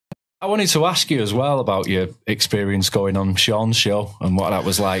I wanted to ask you as well about your experience going on Shaun's show and what that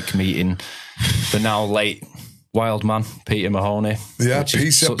was like meeting the now late Wildman, Peter Mahoney. Yeah,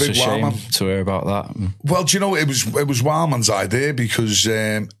 Peter, such big a shame Wildman. to hear about that. Well, do you know, it was Wildman's idea because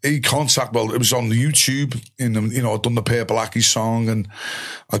it was on the YouTube, I'd done the Purple Aki song and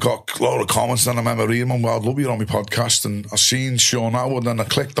I got a lot of comments and I remember reading them, well, I'd love you on my podcast, and I seen Shaun Attwood and I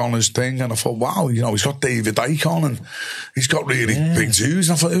clicked on his thing and I thought, wow, he's got David Icke on and he's got really big dudes,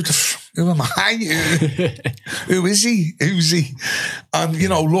 and I thought, who am I? Who is he? Who's he? And,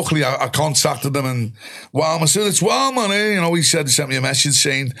 luckily I contacted him and Wildman said, it's Wildman, eh? He sent me a message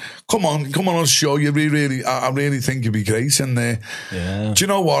saying, come on the show, I really think you'd be great. And do you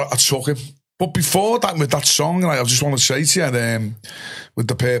know what? I took him. But before that, with that song, I just want to say to you, with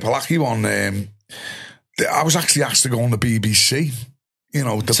the Purple Aki one, I was actually asked to go on the BBC.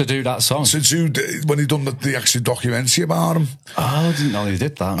 To do that song? To do, when he done the actual documentary about him. Oh, I didn't know he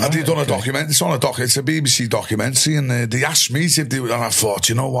did that. Right, he'd done a documentary. It's a BBC documentary, and they asked me to do it, and I thought,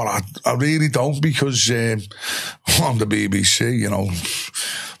 you know what, I really don't, because on the BBC,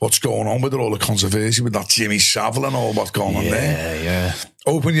 what's going on with all the controversy with that Jimmy Savile and all what's going on there. Yeah.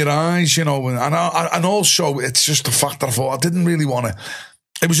 Open your eyes, and also it's just the fact that I thought I didn't really want to.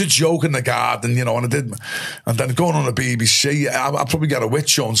 It was a joke in the garden, and I did. And then going on the BBC, I'd probably get a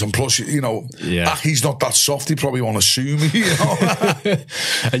witch hunt, and plus, Aki's not that soft, he probably want to sue me,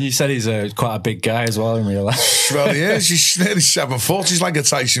 And you said he's quite a big guy as well in real life. Well, he is. He's nearly 7 foot. He's like a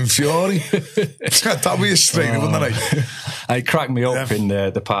Tyson Fury. That'd be a strainer, wouldn't it? It cracked me up in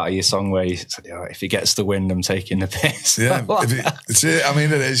the part of your song where you said, if he gets the wind, I'm taking the piss. Yeah, it's it. I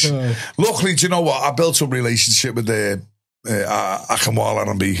mean, it is. Luckily, do you know what? I built a relationship with Akinwala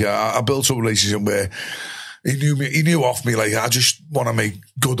and B. I built a relationship where he knew off me, like, I just want to make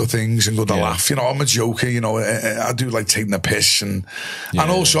gooder things and gooder laugh. I'm a joker, I do like taking the piss and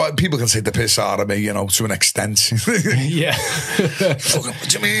also people can take the piss out of me, to an extent. Yeah. Fucking, what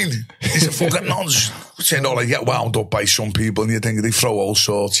do you mean? He's a fucking nonce. Saying, I get wound up by some people and you think they throw all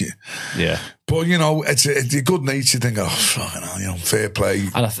sorts at you. Yeah. But, it's a good nature thing. Oh, fucking hell, fair play.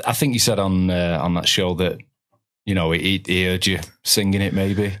 And I think you said on that show that, he heard you singing it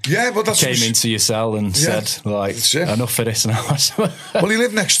maybe. Yeah, but that's... Came into your cell and said, enough for this now. Well, he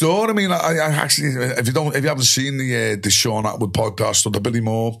lived next door. I mean, I actually, if you haven't seen the Shaun Attwood podcast or the Billy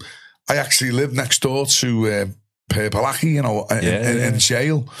Moore, I actually lived next door to Purple Aki, in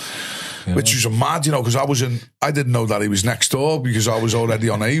jail. Yeah. Which was mad, because I didn't know that he was next door because I was already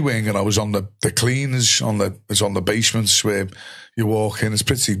on A-wing and I was on the cleaners, it's on the basements where you walk in. It's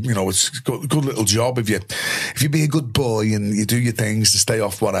pretty, it's a good little job if you be a good boy and you do your things to stay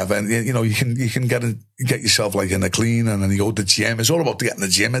off whatever. And, you can get yourself like in a clean and then you go to the gym. It's all about getting the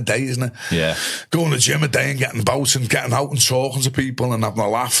gym a day, isn't it? Yeah. Going to the gym a day and getting about and getting out and talking to people and having a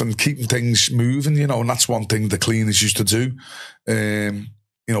laugh and keeping things moving, and that's one thing the cleaners used to do.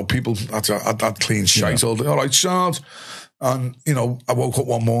 People I'd clean shite all day. All right, Shard. And, I woke up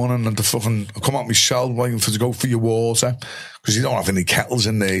one morning and I come out my cell waiting to go for your water because you don't have any kettles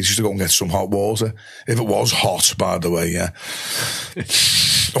in there. You just to go and get some hot water. If it was hot, by the way, yeah.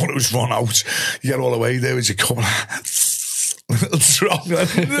 When it was run out, you get all the way there with your cup a little drop.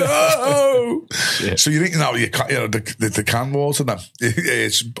 No! Yeah. So you're eating out the canned water then.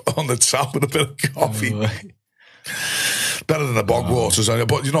 It's on the top with a bit of coffee. Oh, better than the bog waters,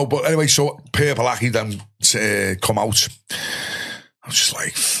 but anyway, so Purple Aki then come out. I was just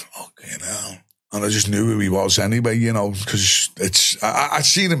like, fucking hell. And I just knew who he was anyway, because I'd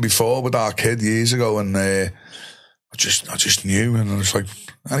seen him before with our kid years ago, and I just knew, and I was like,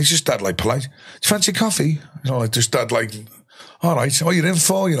 and he's just dead like polite. Do you fancy coffee? Just dead like, all right, what are you in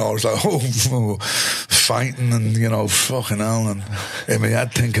for? I was like, fighting and, fucking hell. And in my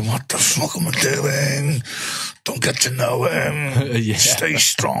head thinking, what the fuck am I doing? Don't get to know him. Stay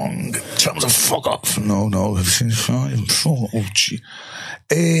strong. Tell him to fuck off. No, everything's fine. Oh, gee.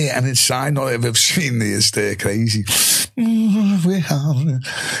 And inside, not if I've seen this, they're crazy. Yeah,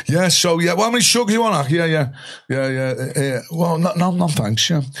 so, yeah. Well, how many sugar you want? Yeah. Well, no, thanks,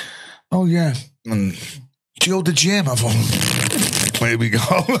 yeah. Oh, yeah. And do you go to the gym? I thought, here we go.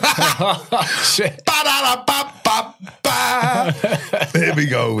 Shit. Here we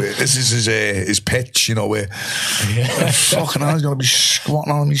go. This is his pitch, where fucking hell, he's going to be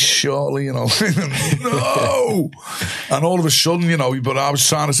squatting on me shortly, No! And all of a sudden, but I was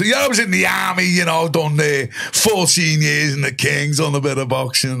trying to say, I was in the army, done 14 years in the Kings, on a bit of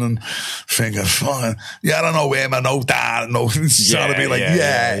boxing, and thinking, fucking, I don't know where my no dad, trying to be like,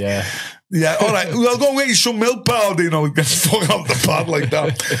 yeah, all right, well, go and get you some milk powder, get fuck off the pad like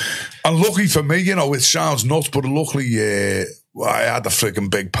that. And lucky for me, it sounds nuts, but luckily, I had a frigging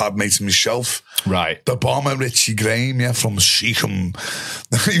big pad made to myself. Right. The bomber, Richie Graham, from Seacombe.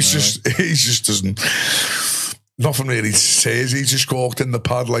 He just doesn't... Nothing really says. He just walked in the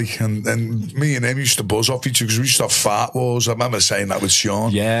pad, like, and me and him used to buzz off each other because we used to have fart wars. I remember saying that with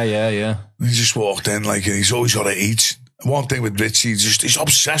Shaun. Yeah. He just walked in, like, and he's always got to eat. One thing with Richie, he's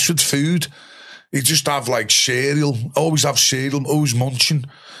obsessed with food. He just have, like, cereal, always have cereal, always munching.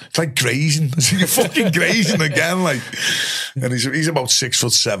 It's like grazing. You're fucking grazing again, like. And he's about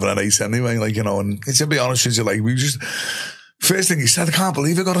 6'7" and 8" anyway, like, you know, and to be honest with you, like, we just... First thing he said, I can't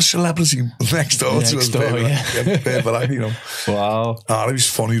believe I got a celebrity next door to us. Purple Aki, you know. Wow. Oh, it was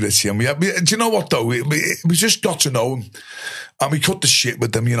funny, Richie. And do you know what, though? We just got to know him. And we cut the shit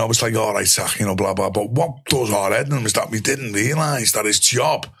with him, you know. It's like, all right, Zach, you know, blah, blah, blah. But what does our head in him is that we didn't realise that his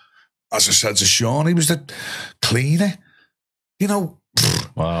job, as I said to Shaun, he was the cleaner. You know.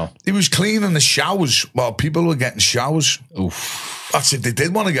 Wow. He was cleaning the showers while people were getting showers. Oof. That's if they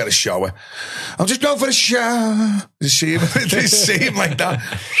did want to get a shower. I'm just going for a shower. They see him like that.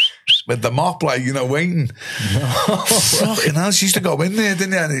 With the mop, like, you know, waiting. No. Fucking hell, she used to go in there,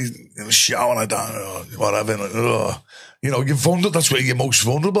 didn't you? And he was showering like that, whatever. You know, you're vulnerable. That's where you're most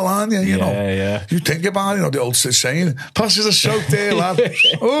vulnerable, aren't you? You know? Yeah. You think about it, you know, the old saying, passes a soak there, lad.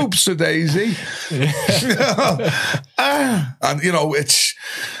 Oops, a daisy. And, you know, it's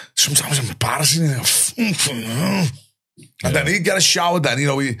sometimes embarrassing. And then he'd get a shower then, you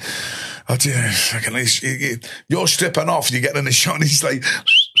know, you're stripping off, you get in the shower and he's like,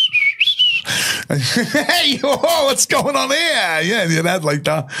 hey, whoa, what's going on here? Yeah, in your head like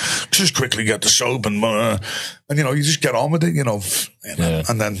that. Just quickly get the soap and you know, you just get on with it, you know.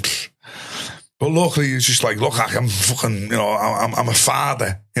 And then, but luckily it's just like, look, I'm fucking, you know, I'm a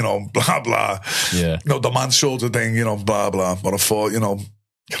father, you know, blah, blah. Yeah. You know, the man sort of thing, you know, blah, blah. But I thought, you know,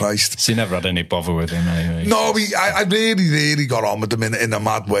 Christ. So you never had any bother with him anyway? No, I really got on with him in a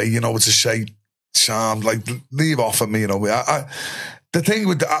mad way, you know, to say, Sam, like, leave off at me, you know. The thing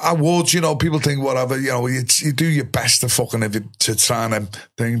with awards, you know, people think whatever, you know, you do your best to fucking to try and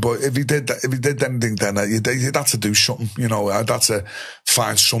thing, but if you did anything, then you'd have to do something, you know. I'd have to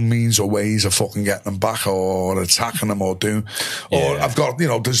find some means or ways of fucking getting them back or attacking them or doing. Or I've got, you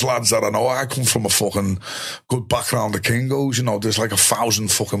know, there's lads that I know. I come from a fucking good background of Kingos, you know. There's like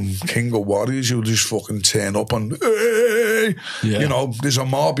 1,000 fucking Kingo warriors who just fucking turn up and hey, you know, there's a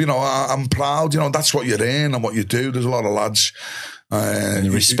mob, you know. I'm proud, you know. That's what you're in and what you do. There's a lot of lads. And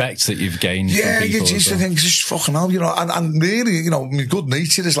the respect that you've gained from people. You just think, just fucking hell, you know, and really, you know, my good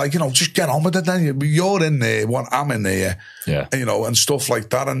nature is like, you know, just get on with it then. You're in there, I'm in there. Yeah. You know, and stuff like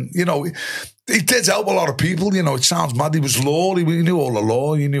that. And, you know, he did help a lot of people, you know, it sounds mad. He was law, he knew all the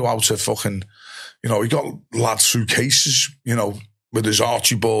law, he knew how to fucking, you know, he got lads through cases, you know, with his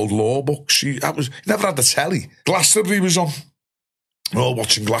Archibald law books. He never had the telly. Glastonbury was on. We're all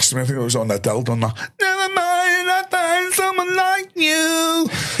watching Glastonbury, I think it was on Adele done that. Never mind, I find someone like you.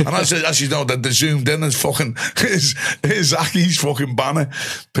 And as you know, they zoomed in as fucking his Aki's fucking banner,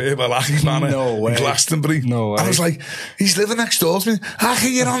 Purple Aki banner. No way. Glastonbury. No way. I was like, he's living next door to me. Aki,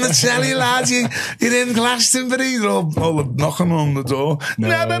 you're on the telly, lad. You're in Glastonbury. They're all knocking on the door. No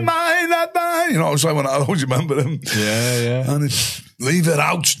Never way. Mind, I find. You know, I was like, when I always remember him. Yeah. And leave it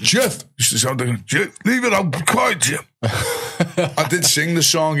out, Jeff. Used to sound like, Jeff, leave it out, quiet, Jeff. I did sing the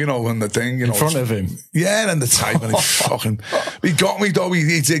song, you know, and the thing, you know. In front of him? Yeah, and the type, and he got me, though,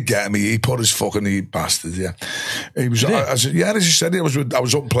 he did get me, he put his fucking bastard, yeah. He was, as I said, I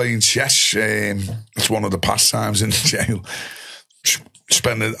was up playing chess, it's one of the pastimes in jail.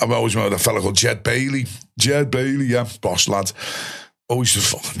 I've always met a fella called Jed Bailey, yeah, boss lad. Always a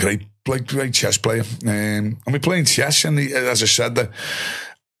fucking great chess player. And we're playing chess, and as I said,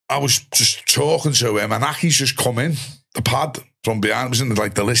 I was just talking to him, and Aki's just come in, the pad from behind. It was in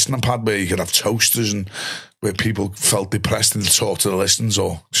the listening pad where you could have toasters and where people felt depressed and talk to the listeners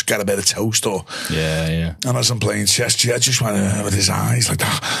or just get a bit of toast or... Yeah. And as I'm playing chess, Jed just went with his eyes like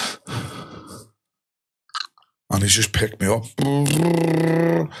that. And he just picked me up.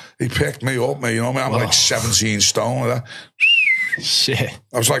 He picked me up, mate. You know what I mean? I'm like 17 stone like that. Shit.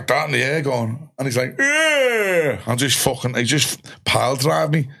 I was like that in the air going, and he's like, yeah. And he just pile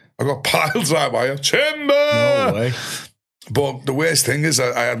drive me. I got pile drive by you. Timber! No way. But the worst thing is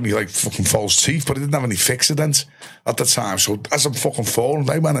I had me like fucking false teeth, but I didn't have any Fixodent at the time. So as I'm fucking falling,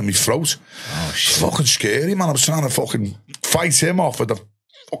 they went in my throat. Oh, shit. It's fucking scary, man. I was trying to fucking fight him off with the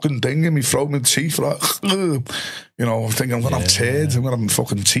fucking thing in my throat, my teeth. Like, you know, I'm thinking I'm going to have turds. I'm going to have my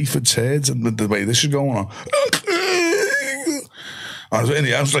fucking teeth with turds. And the way this is going on. I was in the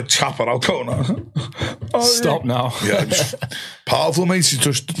end, I was like, tap it out, going on. Stop now. Yeah, powerful, mate. You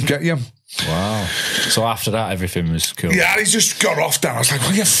just get you. Wow. So after that, everything was cool. Yeah, he just got off then. I was like,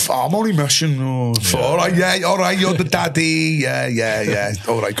 I'm only messing. Oh, all right, you're the daddy. Yeah.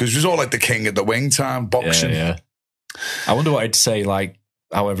 All right, because it was all like the king of the wing time, boxing. Yeah. I wonder what I'd say, like,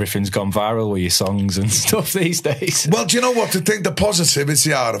 how everything's gone viral with your songs and stuff these days. Well, do you know what? The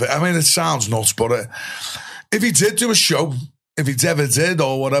positivity out of it, I mean, it sounds nuts, but if he did do a show, if he ever did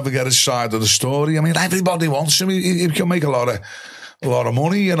or whatever, get his side of the story, I mean, everybody wants him. He can make a lot of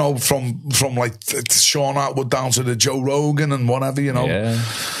money, you know, from like Shaun Attwood down to the Joe Rogan and whatever, you know. Yeah.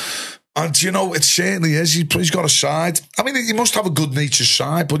 And, you know, it certainly is. He's got a side. I mean, he must have a good-natured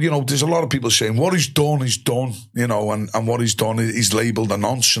side, but, you know, there's a lot of people saying what he's done, you know, and what he's done, he's labelled a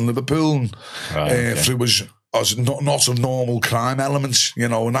nonce in Liverpool and, through as not of normal crime elements, you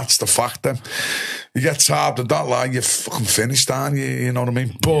know, and that's the factor. You get tired of that, like, you're fucking finished, aren't you? You know what I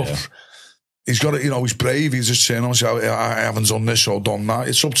mean? But he's got it, you know, he's brave. He's just saying, I haven't done this or done that.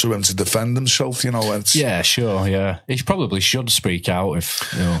 It's up to him to defend himself, you know. Yeah, sure, yeah. He probably should speak out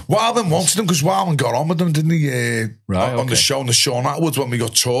if, you know. Wildman wanted him because Wildman got on with him, didn't he? On the show, on the Shaun Attwood, when we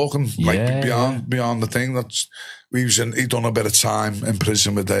got talking, beyond the thing. He'd done a bit of time in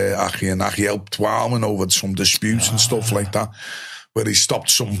prison with Aki, and Aki helped Wildman over some disputes and stuff like that, where he stopped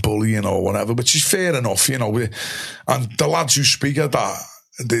some bullying or whatever, which is fair enough, you know. And the lads who speak of that,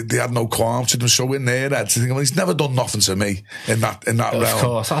 they had no qualms to them, so in their heads, they think, well, he's never done nothing to me in that realm. Of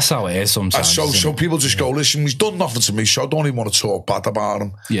course, that's how it is sometimes. So people just go, listen, he's done nothing to me, so I don't even want to talk bad about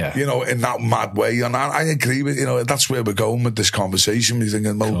him. Yeah. You know, in that mad way. And I agree with, you know, that's where we're going with this conversation. We're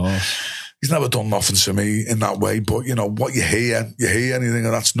thinking, well, he's never done nothing to me in that way, but, you know, what you hear anything,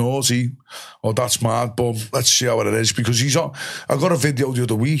 and that's naughty or that's mad, but let's see how it is, because I got a video the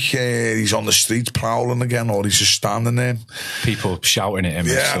other week, he's on the street prowling again, or he's just standing there. People shouting at him.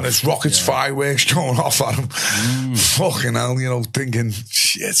 Yeah, and there's rockets, fireworks going off at him. Fucking hell, you know, thinking,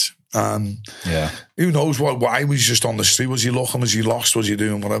 shit. Who knows why was he just on the street? Was he looking? Was he lost? Was he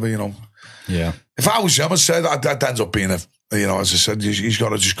doing whatever, you know? Yeah. If I was him, I'd say that ends up being you know, as I said, he's got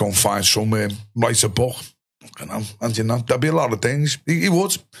to just go and find somewhere, write a book, you know, and you know, there'd be a lot of things. He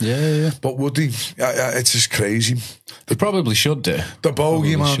would. Yeah. But would he? It's just crazy. They probably should do. The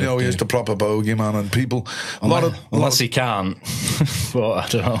bogeyman, you know, he is the proper bogeyman, and people, unless he can't. But I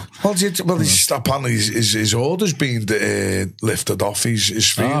don't know. Well, apparently his order's been lifted off his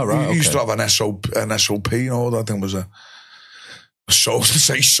feet. He used to have an SOP, you know, that thing was so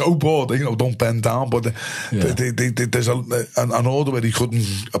bored, you know, don't bend down, but there's an order where he couldn't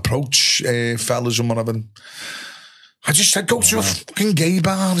approach fellas and whatever. I just said, go to a fucking gay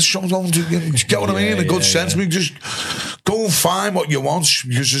bar. There's something going to, you get what I mean? In a good sense. I mean, just go and find what you want,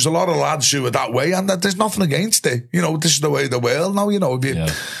 because there's a lot of lads who are that way, and there's nothing against it. You know, this is the way of the world now, you know.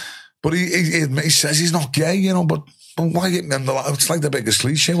 But he says he's not gay, you know, but why? It's like the biggest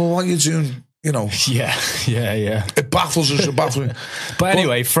cliche. Well, what are you doing? You know, yeah. It baffles us. But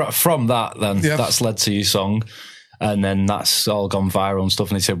anyway, from that, then that's led to your song, and then that's all gone viral and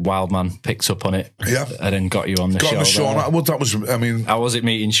stuff. And they said Wildman picked up on it, and then got you on the show. Shaun Attwood. That was, I mean, how was it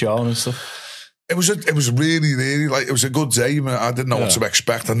meeting Shaun and stuff? It was really, really, like, it was a good day. I didn't know what to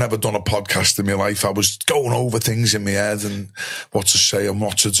expect. I'd never done a podcast in my life. I was going over things in my head and what to say and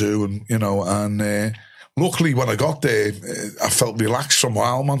what to do, and you know, and. Luckily, when I got there, I felt relaxed from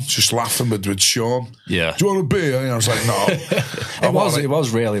Wildman, just laughing with Shaun. Yeah. Do you want a beer? And I was like, no. It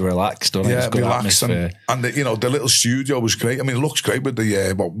was really relaxed. It was good relaxed. And you know, the little studio was great. I mean, it looks great with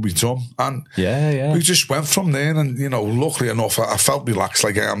the what we've done. And we just went from there. And, you know, luckily enough, I felt relaxed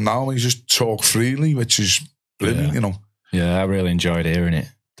like I am now. We just talk freely, which is brilliant, you know. Yeah, I really enjoyed hearing it.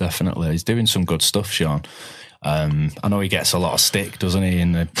 Definitely. He's doing some good stuff, Shaun. I know he gets a lot of stick, doesn't he,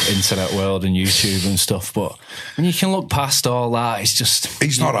 in the internet world and YouTube and stuff, but when you can look past all that, it's just...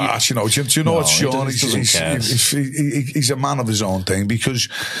 He's not harsh, you know. Do you know what, Shaun? He's a man of his own thing, because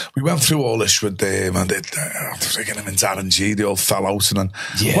we went through all this with him, and him and Darren G, they all fell out, and then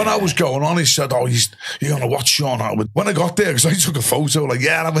when I was going on, he said, you're going to watch Shaun Attwood. When I got there, because I took a photo, like,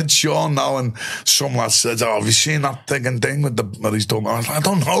 I'm with Shaun now, and some lad said, have you seen that thing with what he's done? I was like, I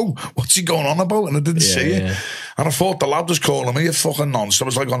don't know. What's he going on about? And I didn't see it. And I thought the lad was calling me a fucking nonce. I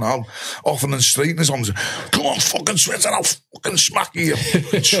was like on Offenden Street, and his arms, come on, fucking switch, and I'll fucking smack you,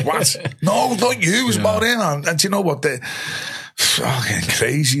 swat. No, not you, it's about him. And you know what, they're fucking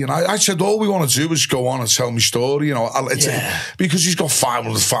crazy. And I said, all we want to do is go on and tell me story, you know. Because he's got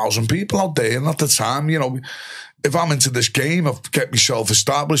 500,000 people out there, and at the time, you know, if I'm into this game of get myself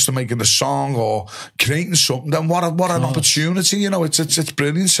established and making a song or creating something, then what an opportunity, you know, it's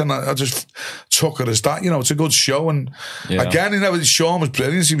brilliant. And I just took it as that, you know, it's a good show. And again, you know, Shaun was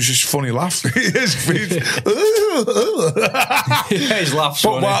brilliant. He was just funny laugh. His laughs.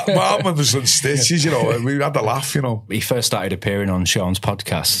 But Wildman was in stitches, you know, we had a laugh, you know. He first started appearing on Shaun's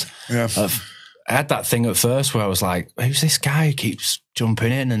podcast. Yeah. I had that thing at first where I was like, who's this guy who keeps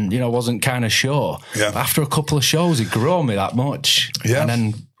jumping in? And, you know, wasn't kind of sure. Yeah. But after a couple of shows, it grew on me that much. Yeah. And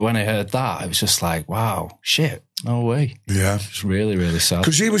then when I heard that, it was just like, wow, shit, no way. Yeah. It's really, really sad.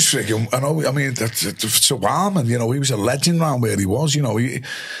 Because he was freaking, I mean, to Wildman, you know, he was a legend around where he was, you know,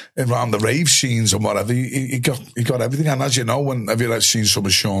 around the rave scenes and whatever, he got everything. And as you know, have you ever seen some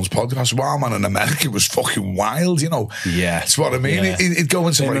of Shaun's podcasts? Wildman in America was fucking wild, you know. Yeah. That's what I mean. Yeah. He'd go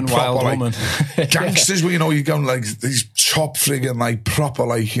into Him like and proper, Wildwoman. like, gangsters, you know, you go like these top friggin' like proper,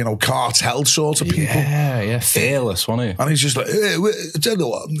 like, you know, cartel sort of people. Yeah, fearless, wasn't he? And he's just like, hey, tell you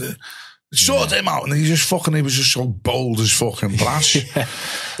what, sort him out. And he was just so bold as fucking brass. Yeah.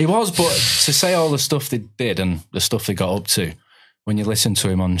 He was, but to say all the stuff they did and the stuff they got up to, when you listen to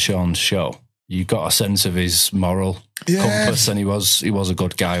him on Shaun's show, you got a sense of his moral compass, and he was a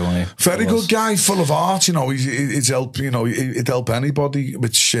good guy, wasn't he? Very good guy, full of heart, you know, he'd help, you know, he'd help anybody,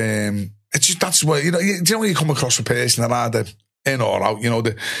 which, it's just, that's where, you know, when you come across a person that either in or out, you know,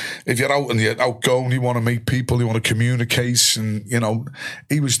 if you're out and you're outgoing, you want to meet people, you want to communicate, and, you know,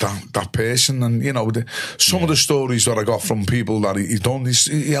 he was that person. And, you know, some of the stories that I got from people that he's done,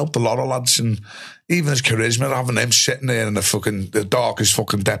 he helped a lot of lads, and even his charisma, having him sitting there in the darkest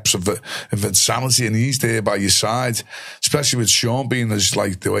fucking depths of insanity, and he's there by your side, especially with Shaun being as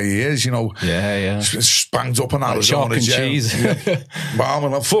like the way he is, you know. Yeah. Spanked up in like Arizona. Chalk and cheese. Yeah. Well,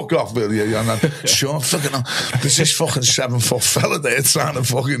 I'm like, fuck off, will you? And then Shaun fucking, there's this fucking 7-foot fella there trying to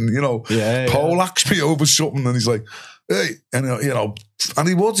fucking, you know, poleaxe me over something, and he's like, hey, and you know, and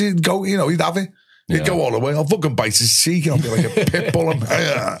he'd go, you know, he'd have it. He'd go all the way. I'll fucking bite his cheek, and I'll be like a pit bull, and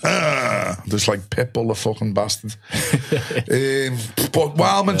just like pit bull, the fucking bastard. But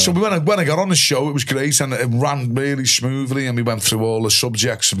Wildman, so when I got on the show, it was great, and it ran really smoothly, and we went through all the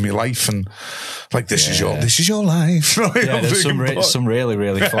subjects of my life, and like this is your life. Right? Yeah, there's some really,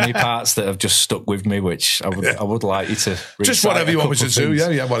 really funny parts that have just stuck with me, which I would like you to just whatever you want me to do.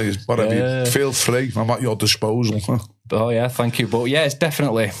 Yeah, whatever. Feel free. I'm at your disposal. Oh yeah, thank you. But yeah, it's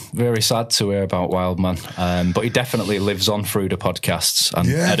definitely very sad to hear about Wildman. But he definitely lives on through the podcasts, and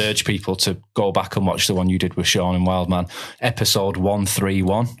I'd urge people to go back and watch the one you did with Shaun and Wildman, episode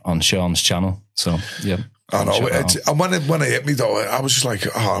 131 on Shaun's channel. So yeah, I know. And when it hit me though, I was just like,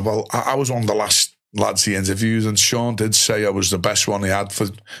 I was one of the last lads he interviewed, and Shaun did say I was the best one he had,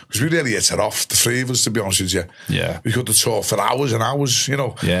 because we really hit it off, the three of us, to be honest with you. Yeah. We could have talked for hours and hours, you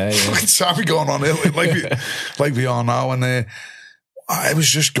know. Yeah. Fucking time we going on here, like we are now, and it was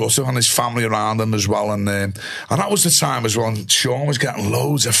just gutted, and his family around him as well, and that was the time as well, and Shaun was getting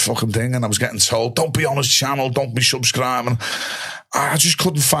loads of fucking thing, and I was getting told, don't be on his channel, don't be subscribing. I just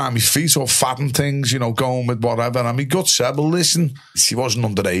couldn't find my feet or fathom things, you know, going with whatever. And my gut said, well, listen, he wasn't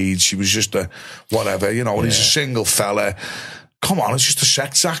underage. He was just a whatever, you know, and he's a single fella. Come on, it's just a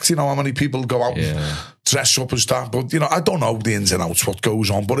sex act, you know, how many people go out and dress up as that. But, you know, I don't know the ins and outs, what goes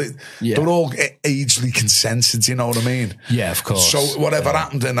on, but they're all agely consented, you know what I mean? Yeah, of course. So whatever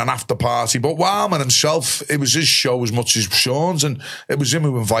happened in an after party. But Wildman himself, it was his show as much as Shaun's, and it was him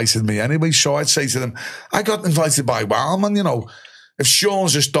who invited me anyway. So I'd say to them, I got invited by Wildman, you know. If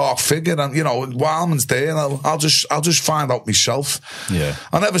Shaun's this dark figure, and you know Wildman's there, I'll just find out myself. Yeah.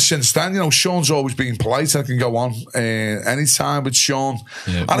 And ever since then, you know, Shaun's always been polite. I can go on anytime with Shaun.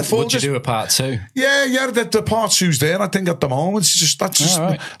 Yeah. And would you do a part two? Yeah. The part two's there. And I think at the moment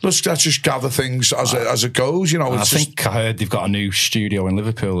let's just gather things as it goes. You know, I think I heard they've got a new studio in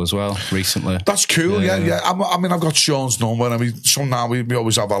Liverpool as well recently. That's cool. Yeah. I mean, I've got Shaun's number, and I mean, somehow we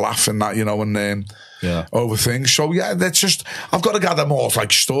always have a laugh in that, you know, and over things. So yeah, that's just, I've got to gather more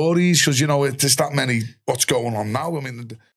like stories, because you know there's that many what's going on now. I mean,